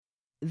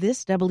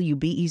This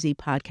WBEZ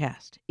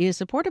podcast is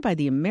supported by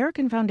the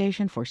American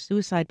Foundation for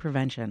Suicide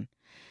Prevention.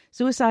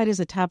 Suicide is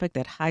a topic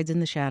that hides in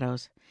the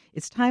shadows.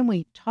 It's time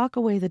we talk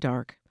away the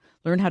dark,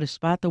 learn how to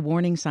spot the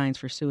warning signs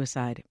for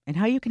suicide, and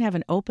how you can have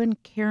an open,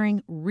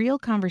 caring, real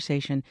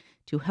conversation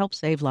to help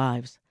save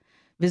lives.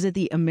 Visit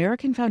the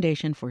American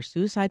Foundation for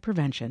Suicide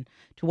Prevention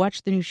to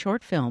watch the new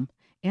short film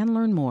and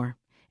learn more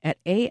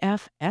at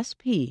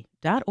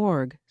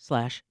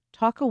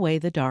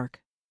afsp.org/talkawaythedark.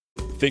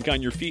 Think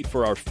on your feet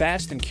for our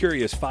Fast and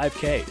Curious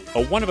 5K,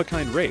 a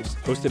one-of-a-kind race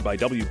hosted by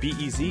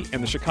WBEZ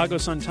and the Chicago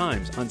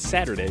Sun-Times on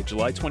Saturday,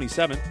 July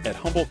 27th at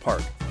Humboldt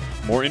Park.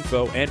 More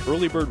info and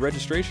early bird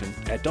registration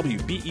at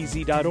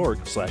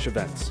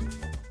wbez.org/events.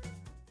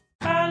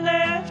 I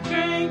left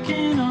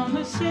drinking on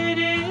the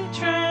city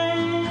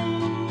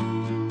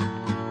train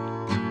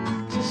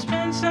to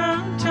spend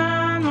some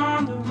time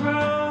on the road.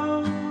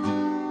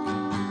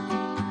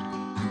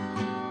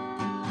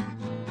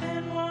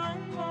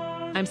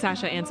 I'm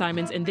Sasha Ann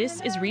Simons, and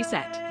this is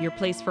Reset, your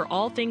place for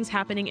all things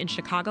happening in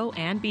Chicago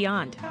and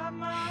beyond.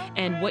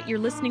 And what you're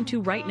listening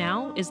to right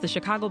now is the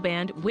Chicago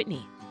band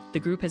Whitney. The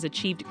group has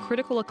achieved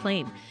critical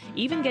acclaim,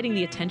 even getting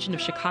the attention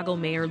of Chicago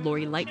Mayor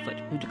Lori Lightfoot,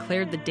 who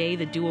declared the day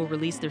the duo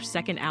released their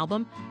second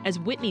album as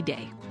Whitney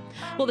Day.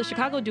 Well, the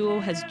Chicago duo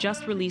has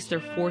just released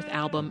their fourth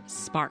album,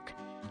 Spark.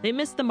 They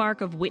missed the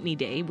mark of Whitney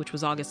Day, which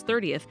was August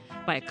 30th,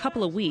 by a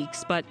couple of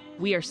weeks, but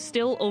we are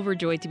still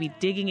overjoyed to be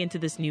digging into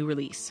this new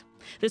release.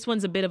 This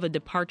one's a bit of a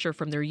departure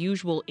from their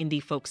usual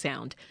indie folk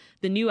sound.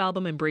 The new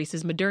album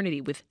embraces modernity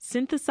with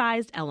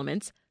synthesized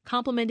elements,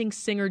 complementing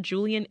singer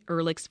Julian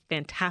Ehrlich's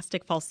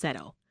fantastic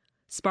falsetto.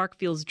 Spark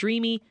feels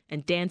dreamy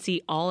and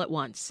dancey all at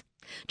once.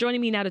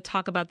 Joining me now to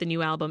talk about the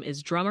new album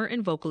is drummer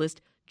and vocalist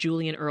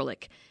Julian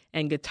Ehrlich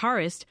and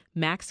guitarist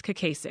Max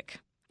Kakasik.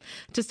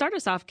 To start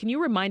us off, can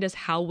you remind us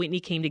how Whitney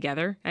came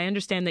together? I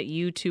understand that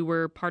you two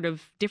were part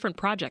of different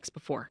projects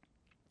before.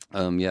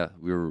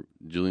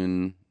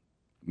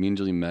 Me and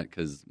Julian met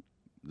because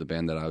the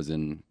band that I was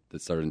in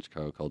that started in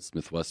Chicago called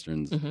Smith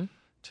Westerns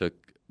took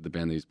the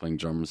band that he was playing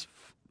drums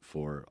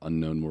for,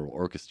 Unknown World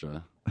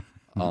Orchestra,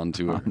 on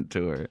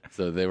tour.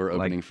 So they were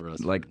opening for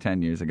us. Like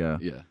 10 years ago.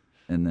 Yeah.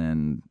 And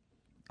then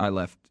I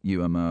left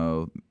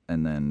UMO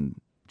and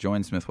then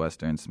joined Smith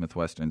Westerns. Smith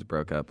Westerns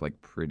broke up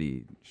like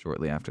pretty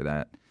shortly after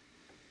that.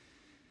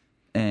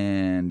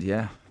 And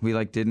yeah, we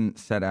didn't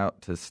set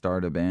out to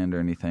start a band or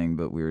anything,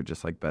 but we were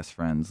just like best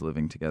friends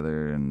living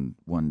together. And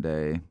one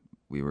day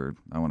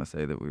I want to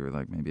say that we were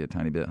like maybe a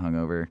tiny bit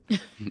hungover.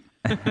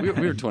 we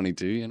were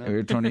 22, you know? We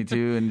were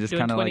 22 and just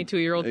kind of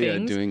 22-year-old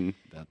things. Yeah, doing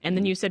that. And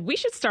then you said, we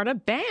should start a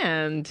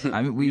band.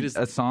 I mean,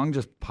 a song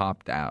just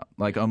popped out,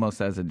 like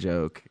almost as a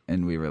joke.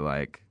 And we were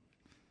like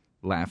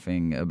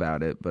laughing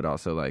about it, but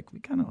also like, we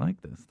kind of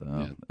like this though.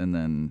 Yeah. And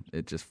then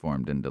it just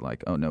formed into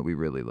like, oh no, we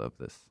really love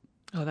this.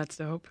 Oh, that's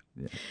dope.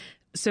 Yeah.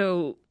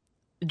 So,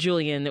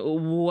 Julian,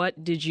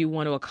 what did you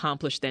want to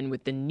accomplish then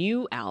with the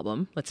new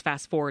album? Let's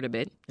fast forward a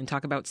bit and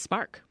talk about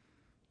Spark.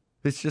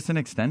 It's just an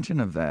extension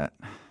of that.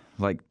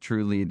 Like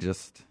truly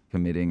just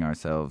committing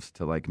ourselves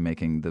to like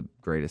making the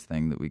greatest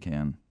thing that we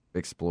can.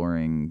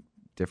 Exploring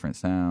different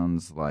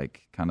sounds,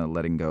 like kind of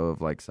letting go of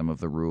like some of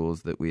the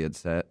rules that we had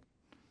set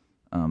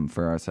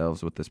for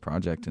ourselves with this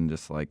project and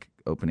just like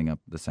opening up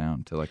the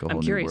sound to like a whole new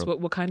world. I'm curious,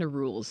 what kind of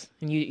rules?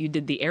 And you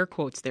did the air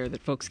quotes there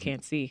that folks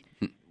can't see.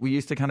 We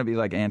used to kind of be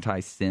like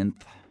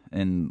anti-synth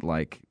and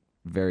like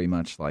very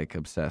much like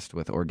obsessed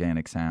with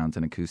organic sounds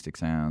and acoustic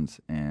sounds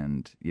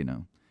and, you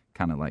know,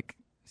 kind of like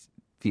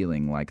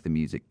feeling like the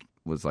music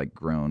was like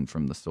grown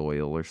from the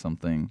soil or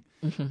something.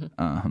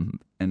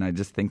 And I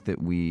just think that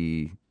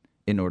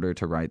in order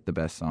to write the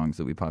best songs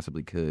that we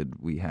possibly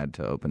could, we had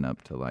to open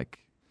up to like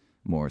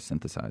more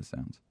synthesized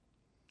sounds.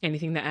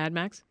 Anything to add,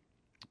 Max?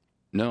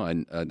 No, I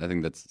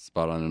think that's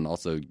spot on. And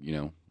also, you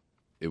know,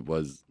 I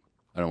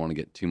don't want to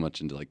get too much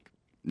into like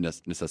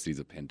necessities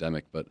of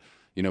pandemic, but,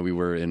 you know, we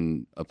were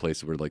in a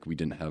place where like we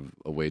didn't have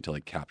a way to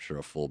like capture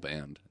a full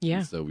band. Yeah.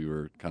 And so we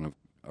were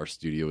our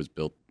studio was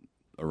built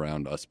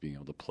around us being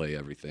able to play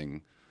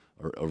everything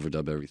or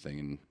overdub everything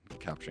and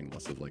capturing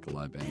less of like a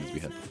live band as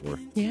we had before.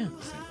 Yeah.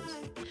 Samples.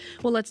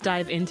 Well, let's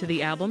dive into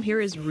the album. Here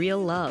is Real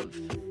Love.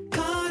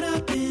 Caught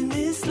up in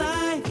this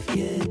life,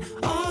 yeah.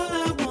 All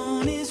I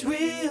want is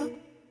real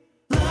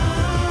love.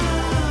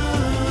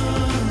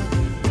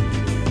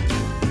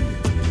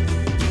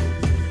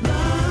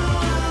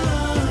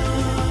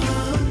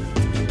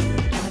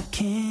 I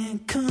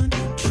can't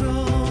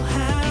control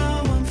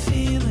how I'm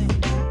feeling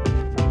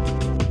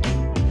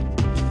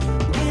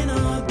when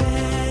our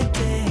bad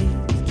days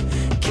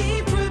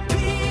keep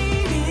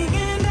repeating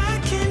and I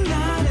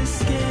cannot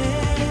escape.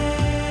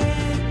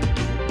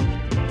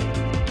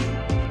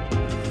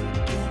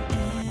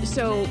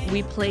 So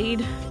we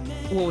played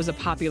what was a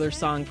popular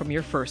song from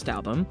your first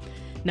album.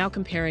 Now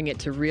comparing it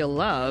to Real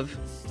Love,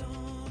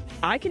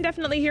 I can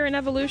definitely hear an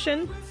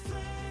evolution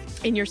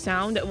in your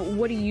sound.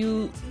 What do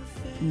you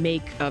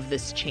make of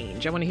this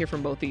change? I want to hear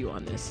from both of you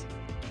on this.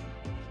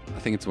 I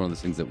think it's one of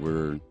those things that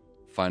we're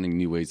finding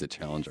new ways to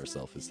challenge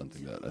ourselves is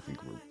something that I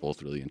think we're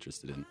both really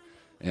interested in.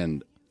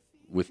 And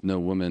with No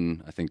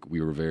Woman, I think we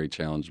were very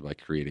challenged by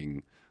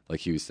creating,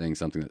 like he was saying,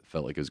 something that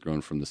felt like it was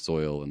grown from the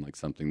soil, and like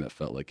something that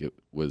felt like it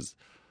was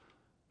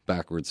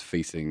backwards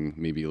facing,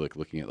 maybe like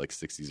looking at like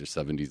 60s or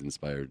 70s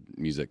inspired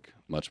music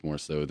much more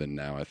so than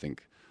now. I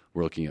think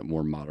we're looking at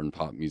more modern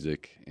pop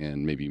music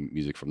and maybe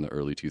music from the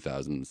early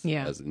 2000s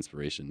as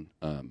inspiration.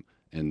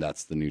 And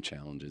that's the new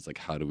challenge, is like,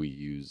 how do we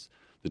use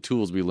the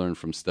tools we learned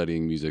from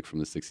studying music from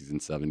the 60s and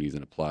 70s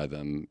and apply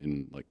them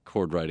in like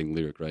chord writing,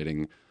 lyric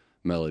writing,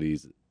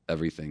 melodies,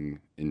 everything,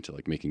 into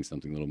like making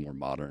something a little more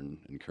modern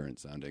and current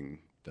sounding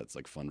that's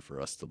like fun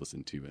for us to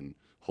listen to and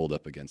hold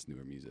up against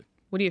newer music.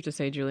 What do you have to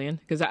say, Julian?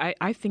 Because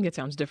I think it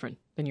sounds different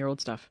than your old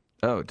stuff.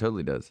 Oh, it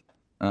totally does.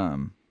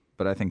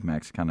 But I think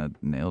Max kind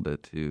of nailed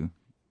it too.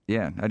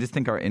 Yeah, I just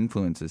think our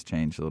influences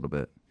changed a little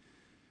bit.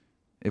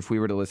 If we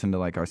were to listen to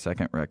like our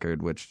second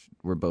record, which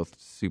we're both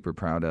super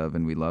proud of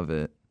and we love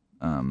it,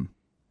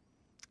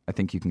 I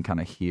think you can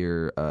kind of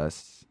hear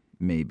us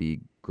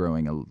maybe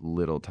growing a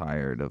little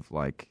tired of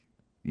like,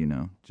 you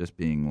know, just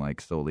being like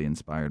solely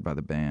inspired by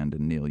the band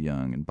and Neil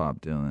Young and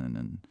Bob Dylan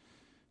and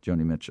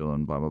Joni Mitchell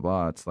and blah, blah,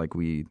 blah. It's like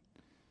we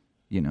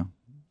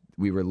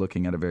were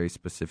looking at a very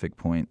specific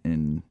point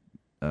in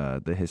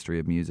the history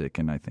of music,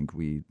 and I think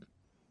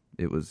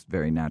it was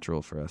very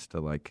natural for us to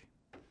like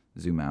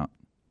zoom out.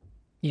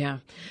 Yeah.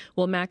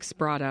 Well, Max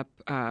brought up,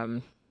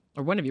 or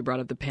one of you brought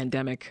up the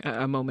pandemic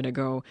a moment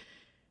ago.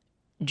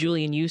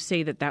 Julian, you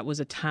say that was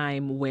a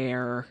time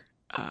where,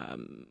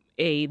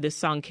 A, this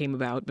song came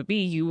about, but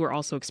B, you were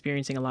also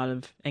experiencing a lot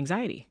of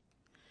anxiety.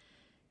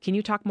 Can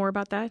you talk more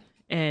about that?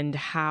 And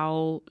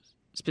how,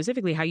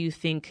 specifically, how you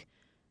think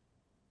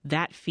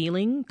that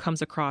feeling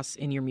comes across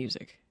in your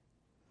music?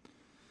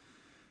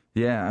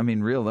 Yeah, I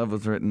mean, Real Love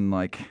was written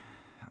like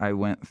I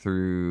went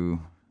through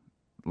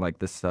like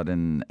the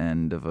sudden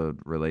end of a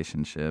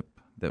relationship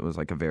that was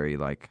like a very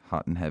like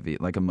hot and heavy,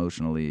 like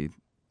emotionally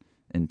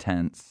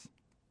intense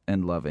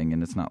and loving.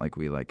 And it's not like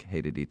we like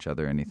hated each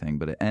other or anything,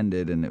 but it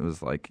ended, and it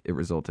was like it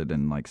resulted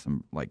in like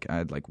some like I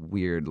had like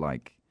weird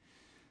like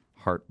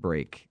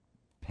heartbreak,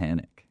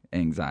 panic,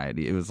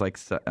 anxiety. It was like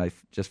I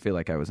just feel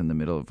like I was in the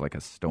middle of like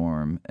a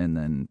storm, and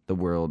then the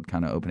world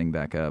kind of opening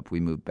back up. We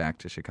moved back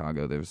to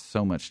Chicago. There was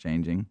so much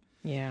changing.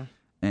 Yeah.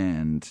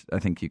 And I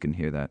think you can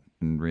hear that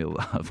in Real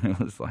Love.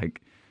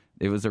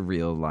 It was a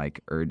real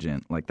like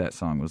urgent, like that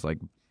song was like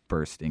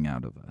bursting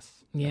out of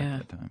us at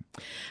that time.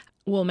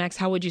 Well, Max,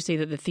 how would you say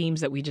that the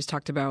themes that we just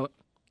talked about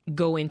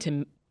go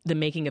into the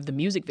making of the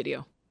music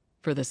video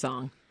for the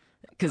song?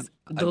 Because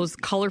those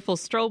colorful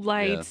strobe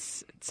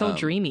lights, so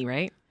dreamy,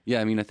 right?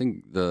 Yeah, I mean, I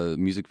think the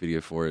music video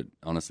for it,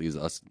 honestly, is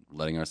us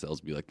letting ourselves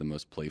be like the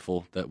most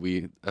playful that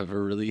we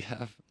ever really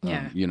have.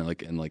 You know,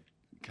 like, and like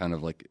kind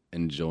of like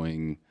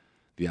enjoying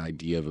the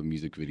idea of a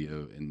music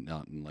video, and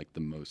not in like the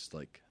most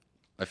like,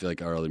 I feel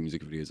like our other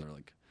music videos are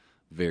like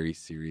very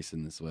serious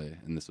in this way,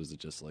 and this was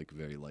just like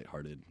very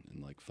lighthearted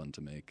and like fun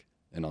to make.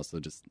 And also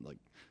just like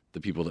the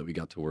people that we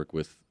got to work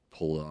with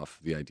pulled off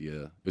the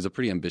idea. It was a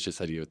pretty ambitious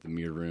idea with the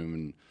mirror room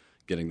and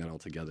getting that all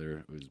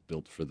together. It was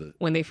built for the...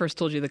 When they first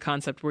told you the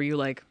concept, were you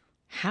like,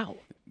 how?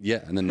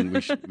 Yeah, and then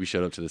we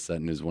showed up to the set,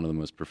 and it was one of the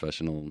most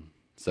professional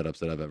setups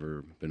that I've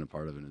ever been a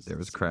part of. And there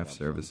was craft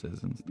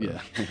services and stuff.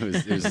 Yeah, it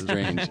was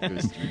strange. It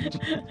was strange.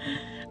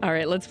 All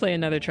right, let's play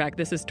another track.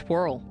 This is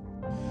Twirl.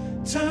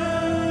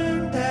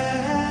 Turn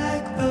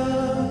back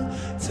the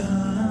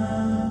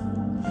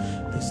time.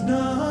 There's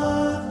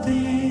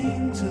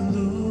nothing to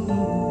lose.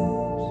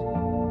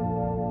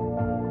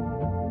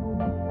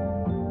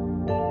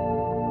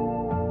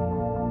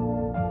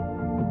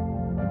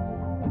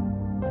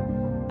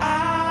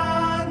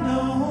 I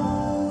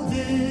know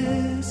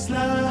this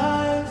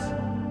life.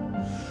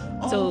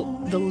 So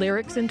the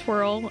lyrics in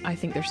Twirl, I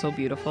think they're so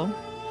beautiful.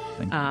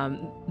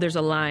 There's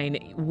a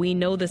line, "We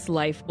know this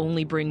life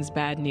only brings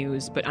bad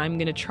news, but I'm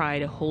going to try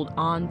to hold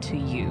on to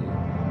you."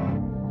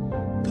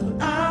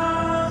 But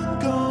I'm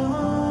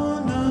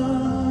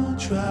gonna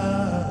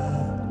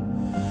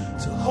try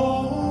to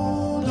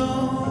hold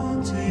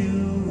on to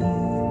you.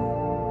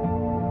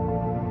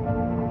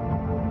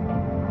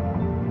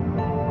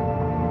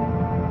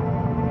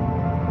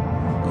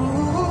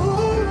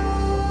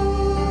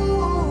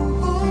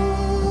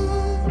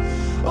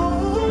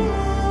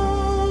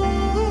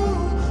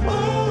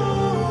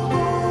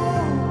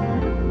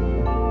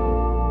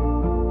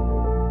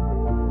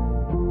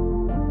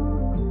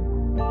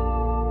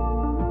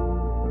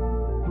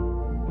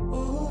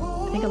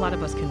 A lot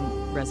of us can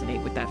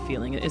resonate with that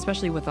feeling,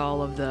 especially with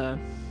all of the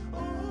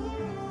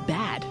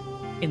bad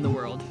in the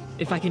world.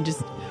 If I can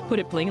just put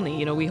it plainly,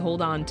 you know, we hold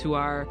on to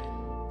our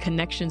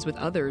connections with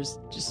others,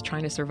 just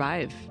trying to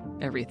survive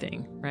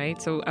everything,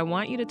 right? So I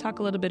want you to talk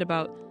a little bit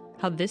about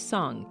how this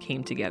song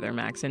came together,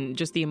 Max, and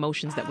just the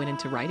emotions that went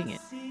into writing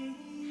it.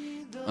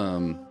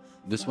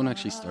 This one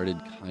actually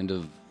started kind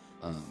of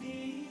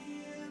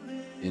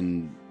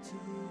in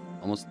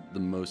almost the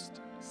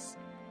most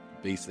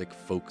basic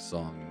folk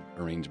song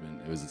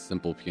arrangement. It was a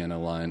simple piano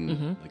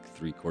line, like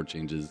 3 chord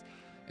changes,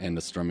 and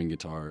a strumming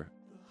guitar.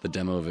 The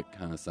demo of it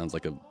kind of sounds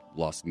like a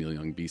lost Neil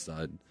Young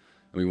B-side,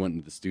 we went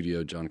into the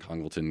studio. John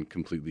Congleton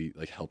completely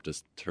like helped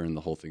us turn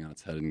the whole thing on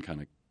its head and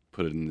kind of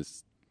put it in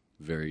this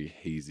very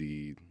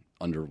hazy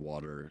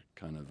underwater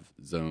kind of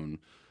zone.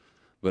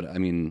 But I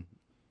mean,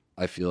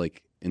 I feel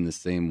like in the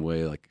same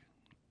way, like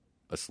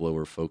a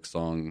slower folk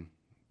song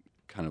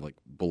kind of like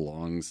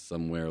belongs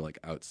somewhere like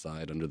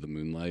outside under the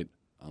moonlight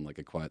on like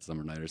a quiet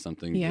summer night or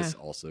something. Yeah. This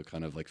also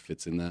kind of like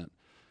fits in that.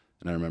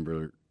 And I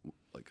remember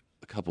like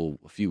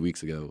a few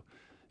weeks ago,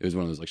 it was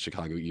one of those like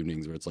Chicago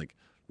evenings where it's like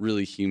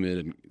really humid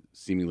and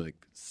seemingly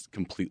like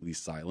completely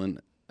silent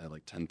at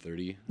like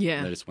 10:30. Yeah.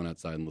 And I just went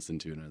outside and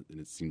listened to it, and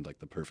it seemed like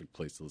the perfect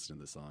place to listen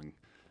to the song.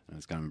 And I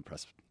was kind of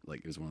impressed. Like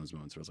it was one of those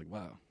moments where I was like,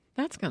 wow.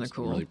 That's kind of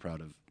cool. I'm really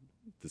proud of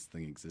this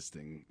thing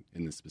existing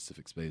in this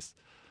specific space.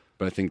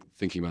 But I think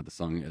thinking about the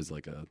song as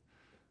like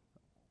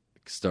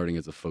starting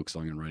as a folk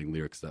song and writing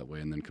lyrics that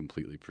way and then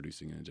completely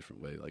producing it in a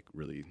different way, like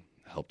really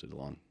helped it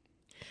along.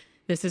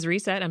 This is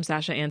Reset. I'm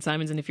Sasha Ann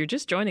Simons, and if you're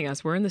just joining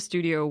us, we're in the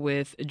studio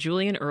with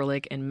Julian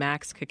Ehrlich and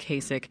Max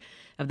Kakasik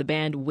of the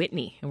band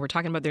Whitney, and we're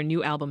talking about their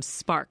new album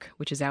Spark,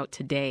 which is out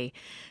today.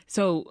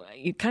 So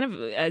you kind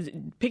of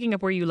picking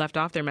up where you left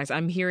off there, Max,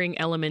 I'm hearing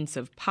elements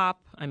of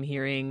pop, I'm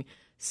hearing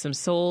some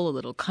soul, a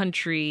little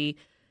country.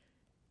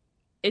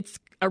 It's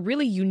a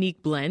really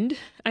unique blend,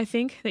 I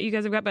think, that you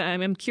guys have got, but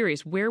I'm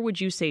curious, where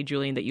would you say,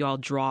 Julian, that you all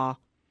draw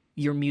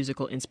your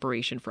musical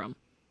inspiration from?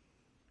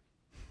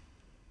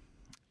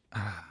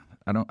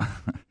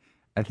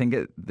 I think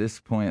at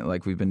this point,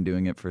 like, we've been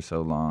doing it for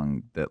so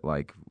long that,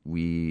 like,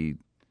 we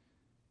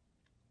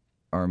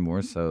are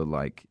more so,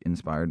 like,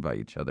 inspired by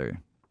each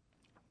other.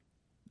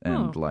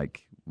 And,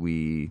 like,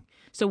 we...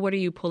 So what are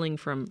you pulling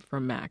from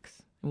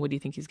Max? And what do you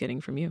think he's getting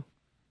from you?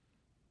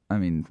 I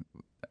mean,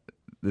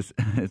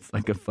 it's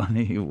like a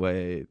funny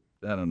way,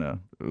 I don't know.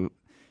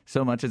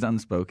 So much is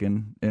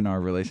unspoken in our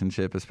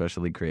relationship,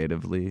 especially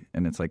creatively.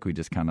 And it's like we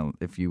just kind of,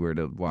 if you were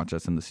to watch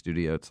us in the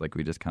studio, it's like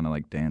we just kind of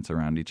like dance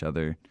around each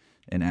other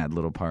and add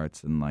little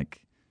parts and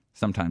like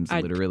sometimes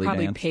literally I'd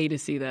probably dance. pay to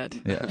see that.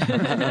 Yeah.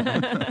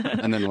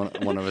 And then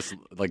one of us,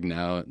 like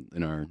now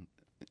in our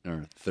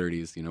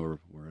 30s, you know,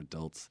 we're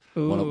adults.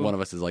 Ooh. One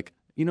of us is like,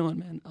 you know what,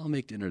 man, I'll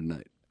make dinner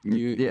tonight.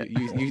 You That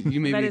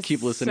maybe is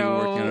keep listening so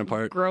and working on a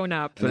part. grown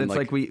up. But it's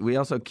like we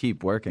also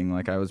keep working.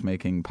 Like I was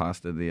making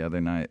pasta the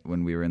other night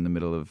when we were in the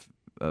middle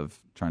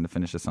of trying to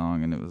finish a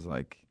song, and it was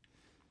like,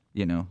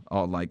 you know,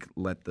 I'll like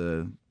let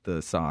the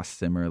sauce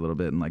simmer a little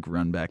bit and like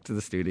run back to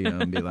the studio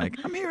and be like,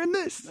 I'm hearing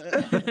this.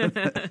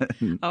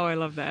 Oh, I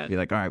love that. Be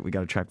like, all right, we got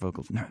to track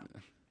vocals now.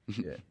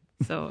 Yeah.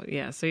 So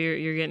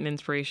you're getting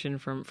inspiration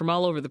from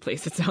all over the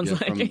place. It sounds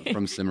like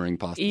from simmering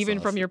pasta, even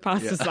sauce. from your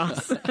pasta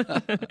sauce.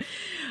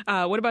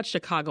 What about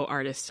Chicago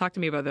artists? Talk to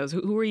me about those.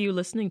 Who are you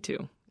listening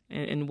to,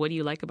 and what do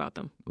you like about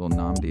them? Well,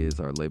 Namdi is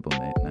our label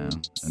mate now,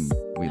 and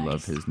we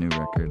love his new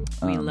record.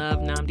 We love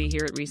Namdi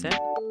here at Reset.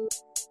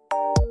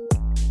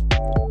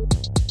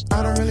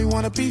 I don't really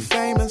want to be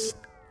famous.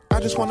 I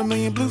just want a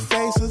million blue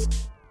faces.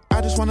 I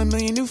just want a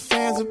million new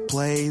fans of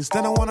plays.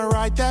 Then I want to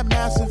ride that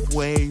massive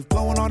wave,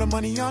 blowing all the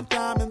money on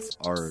diamonds.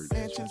 Our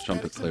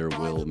trumpet player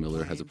Will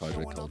Miller has a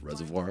project called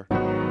Reservoir.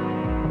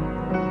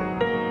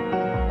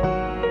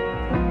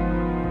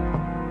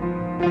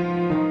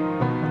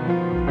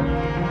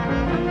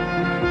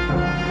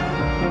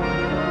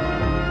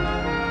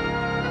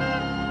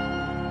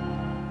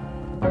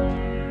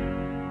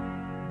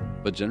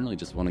 But generally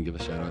just want to give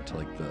a shout out to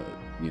like the,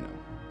 you know,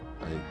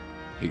 I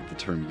hate the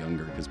term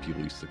younger because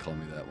people used to call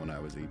me that when I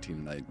was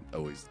 18, and I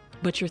always...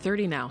 But you're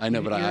 30 now. I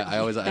know, but I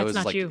always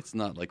not like, you. it's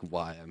not like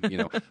why I'm, you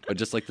know, but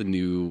just like the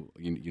new,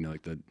 you know,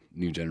 like the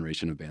new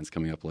generation of bands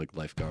coming up, like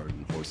Lifeguard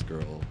and Horse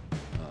Girl,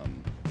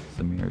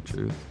 Samir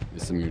Truth,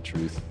 Samir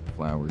Truth,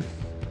 Flowers.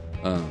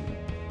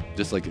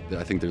 just like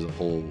I think there's a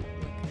whole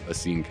like, a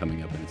scene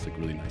coming up, and it's like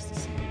really nice to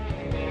see.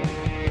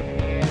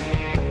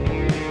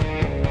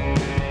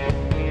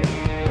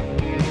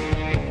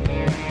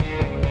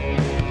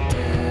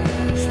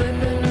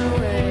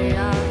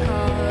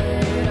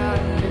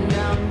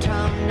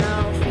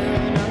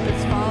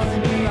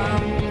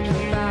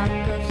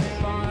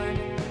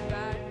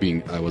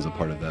 I was a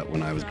part of that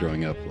when I was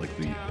growing up, like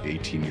the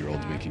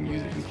 18-year-old making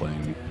music and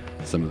playing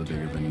some of the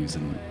bigger venues,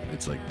 and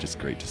it's like just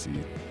great to see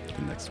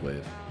the next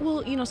wave.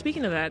 Well, you know,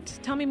 speaking of that,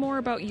 tell me more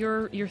about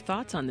your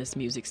thoughts on this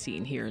music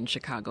scene here in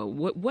Chicago.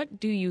 What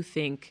do you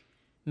think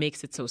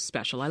makes it so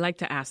special? I like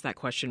to ask that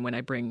question when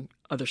I bring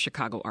other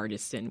Chicago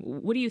artists in.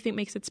 What do you think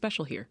makes it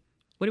special here?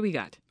 What do we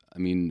got? I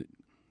mean,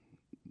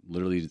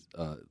 literally,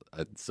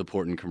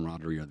 support and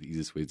camaraderie are the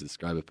easiest ways to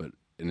describe it. But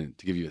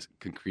to give you a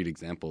concrete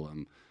example,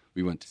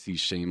 we went to see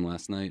Shame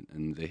last night,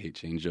 and They Hate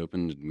Change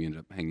opened, and we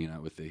ended up hanging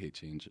out with They Hate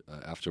Change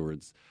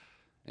afterwards.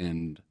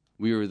 And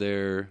we were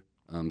there.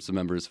 Some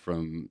members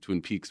from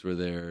Twin Peaks were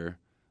there.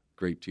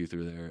 Grape Tooth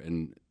were there.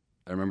 And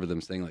I remember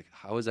them saying, like,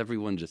 how is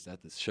everyone just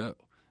at this show?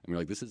 And we're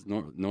like, this is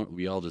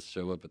we all just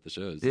show up at the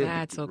shows. Yeah.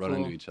 That's so run cool.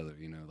 into each other,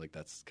 you know, like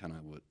that's kind of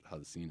how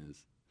the scene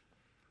is.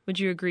 Would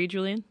you agree,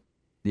 Julian?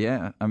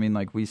 Yeah, I mean,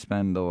 like we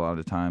spend a lot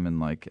of time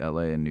in like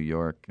LA and New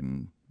York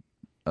and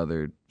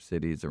other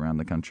cities around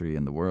the country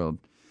and the world.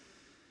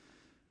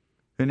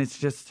 And it's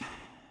just,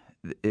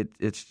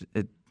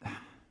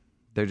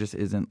 there just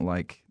isn't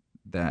like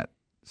that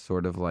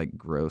sort of like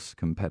gross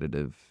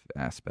competitive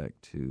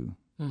aspect to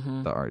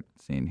the art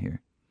scene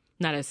here.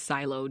 Not as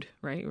siloed,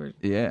 right?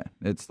 Yeah,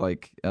 it's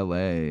like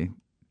LA.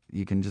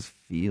 You can just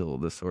feel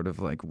the sort of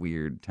like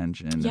weird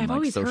tension and I've like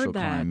always social heard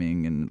that.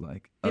 climbing and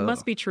like It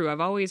must be true.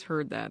 I've always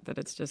heard that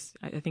it's just,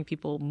 I think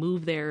people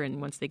move there and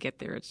once they get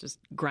there, it's just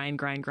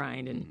grind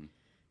and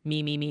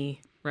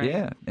me, right?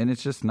 Yeah, and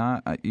it's just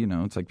not,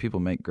 it's like people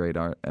make great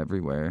art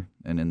everywhere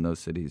and in those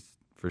cities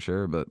for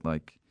sure, but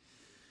like,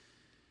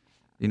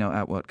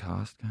 at what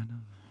cost kind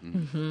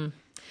of?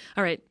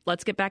 All right,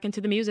 let's get back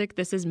into the music.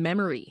 This is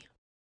Memory.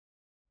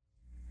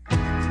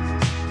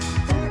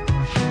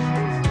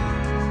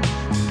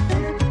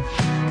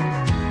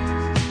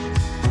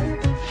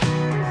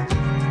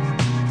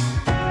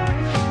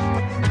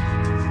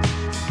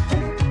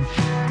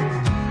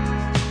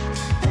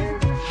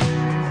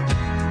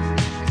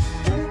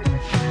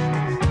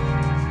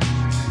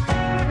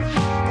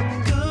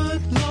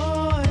 Good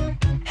Lord,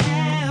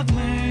 have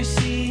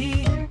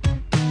mercy.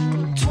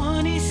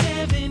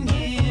 27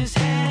 years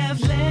have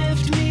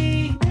left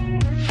me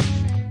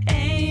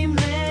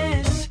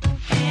aimless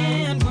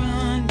and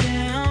run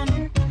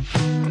down,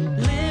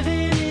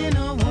 living in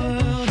a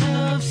world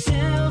of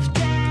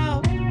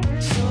self-doubt.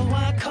 So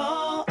I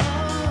call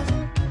up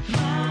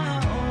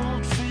my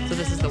old friends. So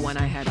this is the one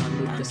I had on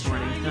loop this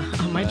morning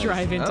on my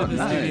drive into the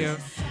nice. studio.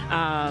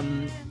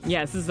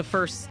 This is the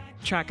first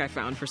track I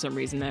found for some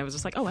reason. I was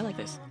just like, oh, I like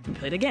this. And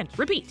play it again.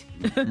 Repeat.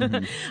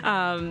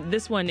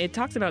 This one, it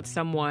talks about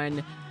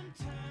someone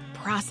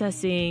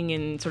processing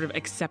and sort of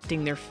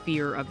accepting their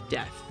fear of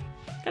death.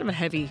 Kind of a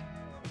heavy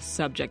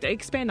subject.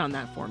 Expand on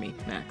that for me,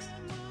 Max.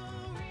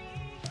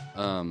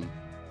 I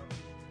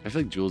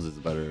feel like Jules is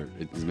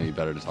maybe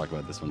better to talk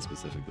about this one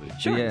specifically.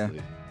 Sure. Yeah.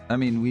 Honestly. I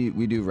mean,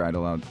 we do write a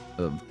lot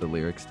of the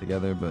lyrics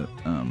together, but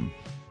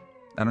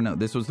I don't know.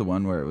 This was the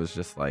one where it was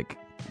just like,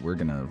 we're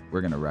gonna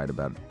write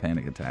about a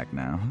panic attack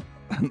now,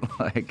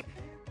 like,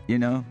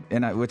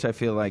 which I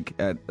feel like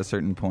at a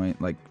certain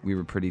point, like we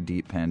were pretty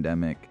deep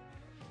pandemic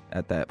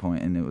at that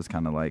point, and it was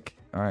kind of like,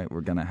 all right, we're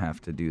gonna have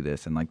to do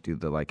this and like do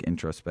the like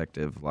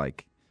introspective,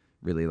 like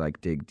really like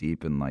dig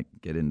deep and like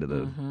get into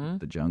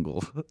the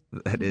jungle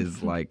that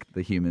is like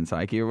the human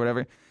psyche or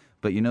whatever.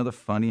 But the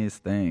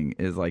funniest thing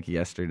is like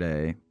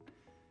yesterday.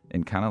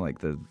 And kind of like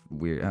the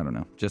weird, I don't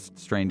know, just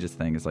strangest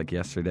thing is like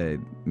yesterday,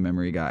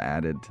 Memory got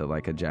added to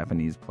like a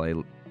Japanese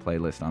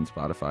playlist on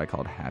Spotify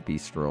called Happy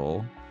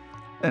Stroll.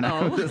 And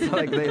I was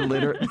like, they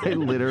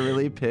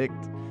literally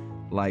picked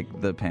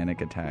like the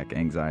panic attack,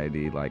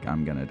 anxiety, like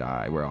I'm going to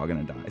die, we're all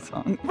going to die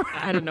song.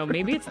 I don't know.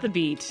 Maybe it's the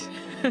beat.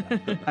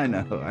 I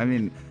know. I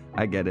mean,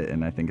 I get it,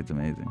 and I think it's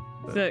amazing.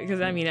 Because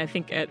I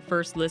think at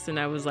first listen,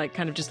 I was like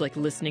kind of just like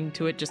listening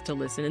to it just to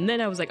listen, and then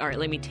I was like, all right,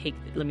 let me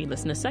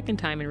listen a second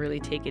time and really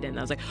take it in.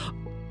 I was like,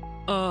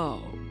 oh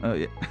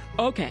yeah,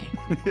 okay,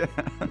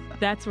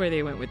 that's where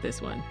they went with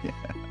this one.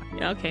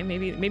 Yeah, okay,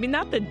 maybe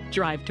not the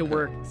drive to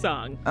work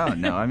song. Oh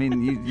no, I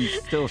mean you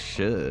still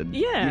should.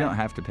 Yeah, you don't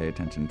have to pay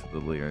attention to the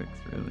lyrics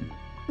really.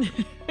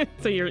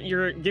 So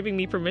you're giving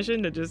me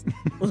permission to just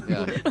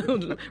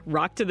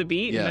rock to the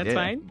beat, and that's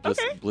fine. Just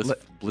Okay,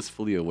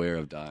 blissfully aware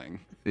of dying.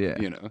 Yeah,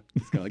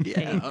 it's kind of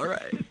like all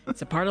right.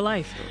 It's a part of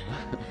life.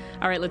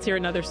 All right, let's hear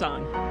another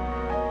song.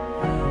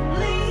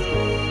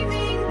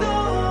 Leaving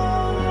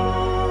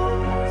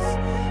those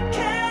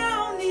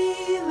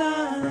county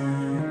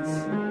lines.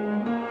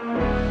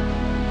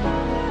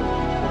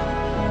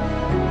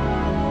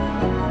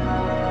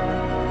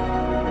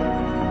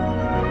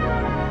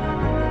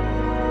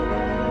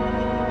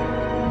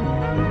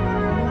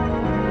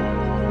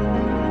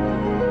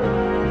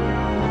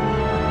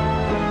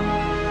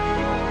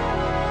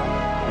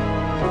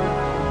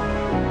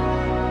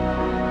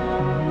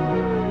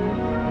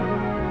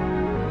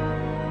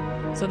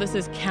 So this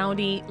is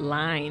County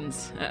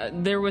Lines.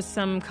 There was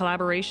some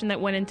collaboration that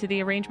went into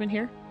the arrangement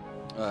here?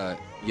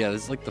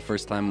 This is like the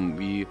first time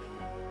we,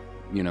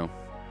 the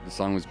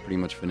song was pretty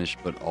much finished,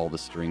 but all the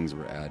strings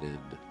were added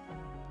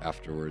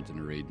afterwards and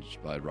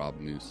arranged by Rob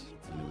Moose.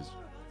 And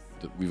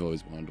we've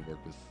always wanted to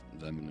work with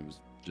them, and it was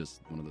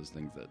just one of those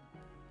things that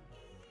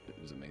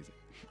it was amazing.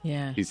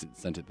 Yeah. He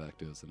sent it back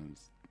to us, and it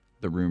was...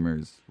 The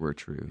rumors were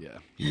true. Yeah.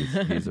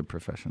 He's a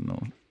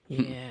professional.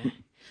 Yeah.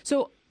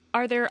 So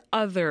are there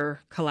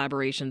other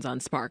collaborations on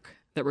Spark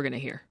that we're going to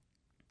hear?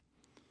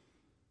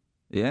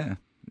 Yeah.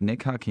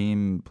 Nick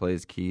Hakim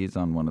plays keys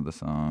on one of the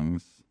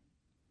songs.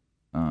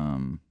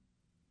 Sam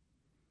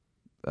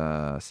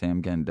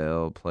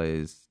Gendel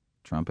plays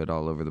trumpet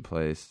all over the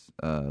place.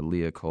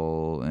 Leah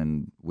Cole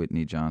and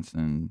Whitney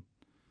Johnson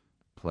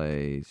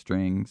play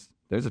strings.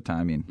 There's a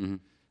timing. Mm-hmm.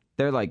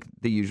 They're like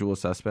the usual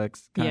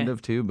suspects kind Yeah.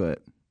 of too,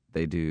 but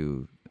they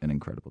do an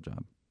incredible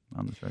job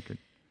on this record.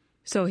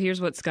 So here's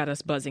what's got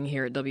us buzzing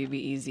here at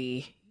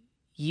WBEZ.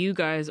 You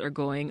guys are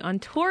going on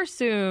tour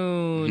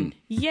soon.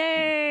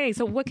 Yay!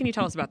 So what can you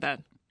tell us about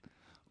that?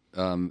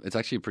 It's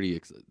actually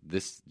pretty.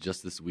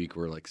 This week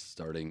we're like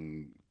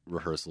starting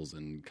rehearsals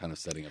and kind of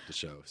setting up the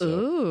show. So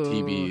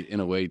Ooh. in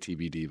a way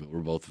TBD, but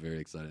we're both very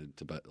excited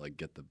to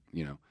get the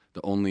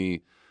the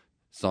only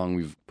song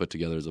we've put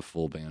together as a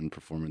full band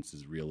performance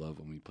is Real Love,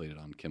 when we played it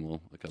on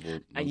Kimmel a couple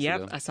months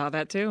ago. I saw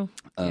that too.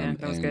 Yeah,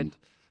 that was good.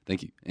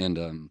 Thank you.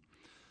 And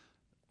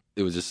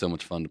it was just so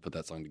much fun to put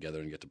that song together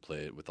and get to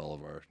play it with all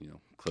of our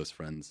close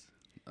friends.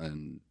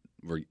 And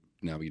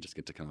now we just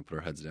get to kind of put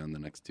our heads down the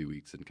next 2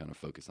 weeks and kind of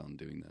focus on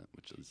doing that,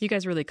 which is... You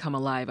guys really come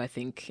alive, I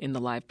think, in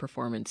the live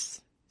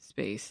performance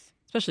space,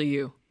 especially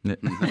you.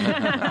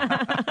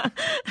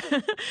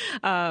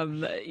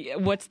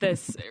 What's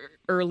this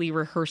early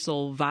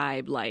rehearsal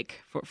vibe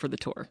like for the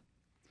tour?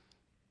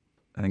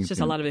 I think it's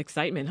just a lot of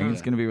excitement. I think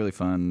it's going to be really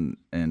fun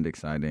and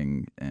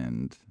exciting,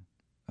 and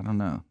I don't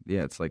know.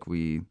 Yeah, it's like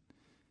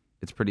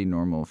it's pretty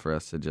normal for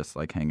us to just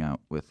like hang out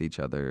with each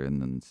other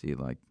and then see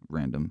like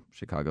random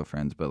Chicago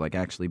friends, but like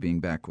actually being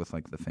back with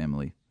like the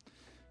family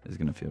is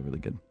going to feel really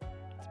good.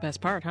 It's the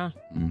best part, huh?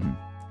 Mm-hmm.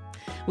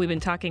 We've been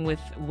talking with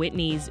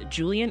Whitney's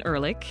Julian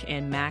Ehrlich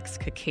and Max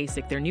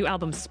Kakasik. Their new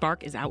album,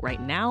 Spark, is out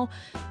right now.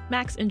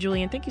 Max and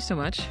Julian, thank you so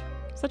much.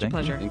 Such a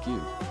pleasure. Thank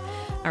you.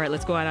 All right,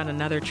 let's go out on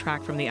another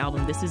track from the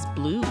album. This is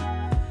Blue.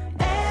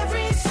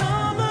 Every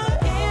summer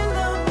in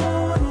the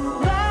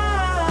morning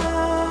light,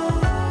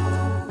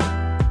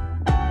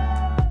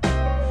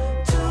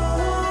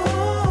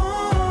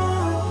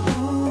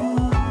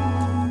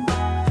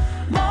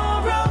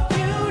 tomorrow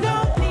you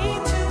don't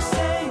need to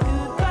say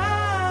goodbye.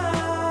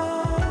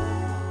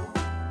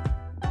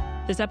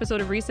 This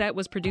episode of Reset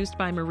was produced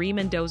by Marie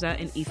Mendoza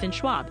and Ethan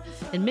Schwab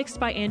and mixed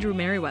by Andrew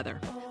Merriweather.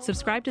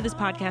 Subscribe to this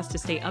podcast to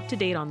stay up to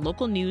date on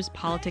local news,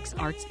 politics,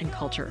 arts, and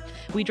culture.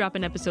 We drop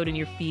an episode in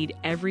your feed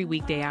every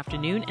weekday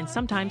afternoon and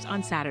sometimes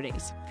on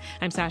Saturdays.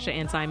 I'm Sasha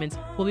Ann Simons.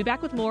 We'll be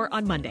back with more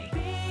on Monday.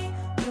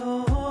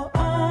 You're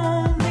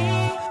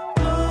only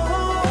blue.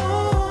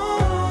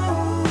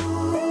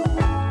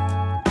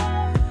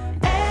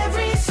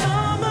 Every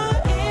summer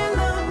in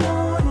the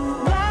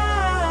morning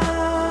light,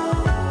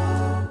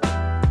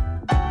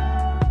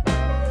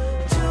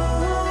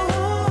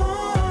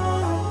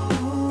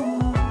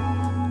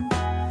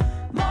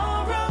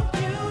 tomorrow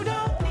you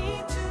don't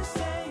need to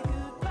say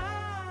goodbye.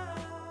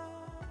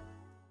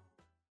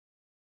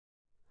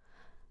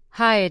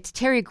 Hi, it's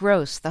Terry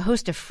Gross, the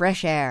host of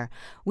Fresh Air.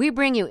 We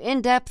bring you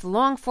in-depth,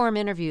 long-form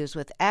interviews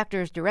with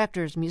actors,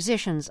 directors,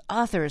 musicians,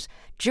 authors,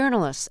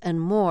 journalists, and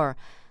more.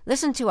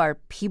 Listen to our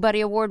Peabody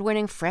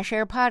Award-winning Fresh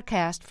Air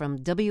podcast from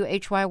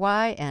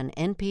WHYY and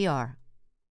NPR.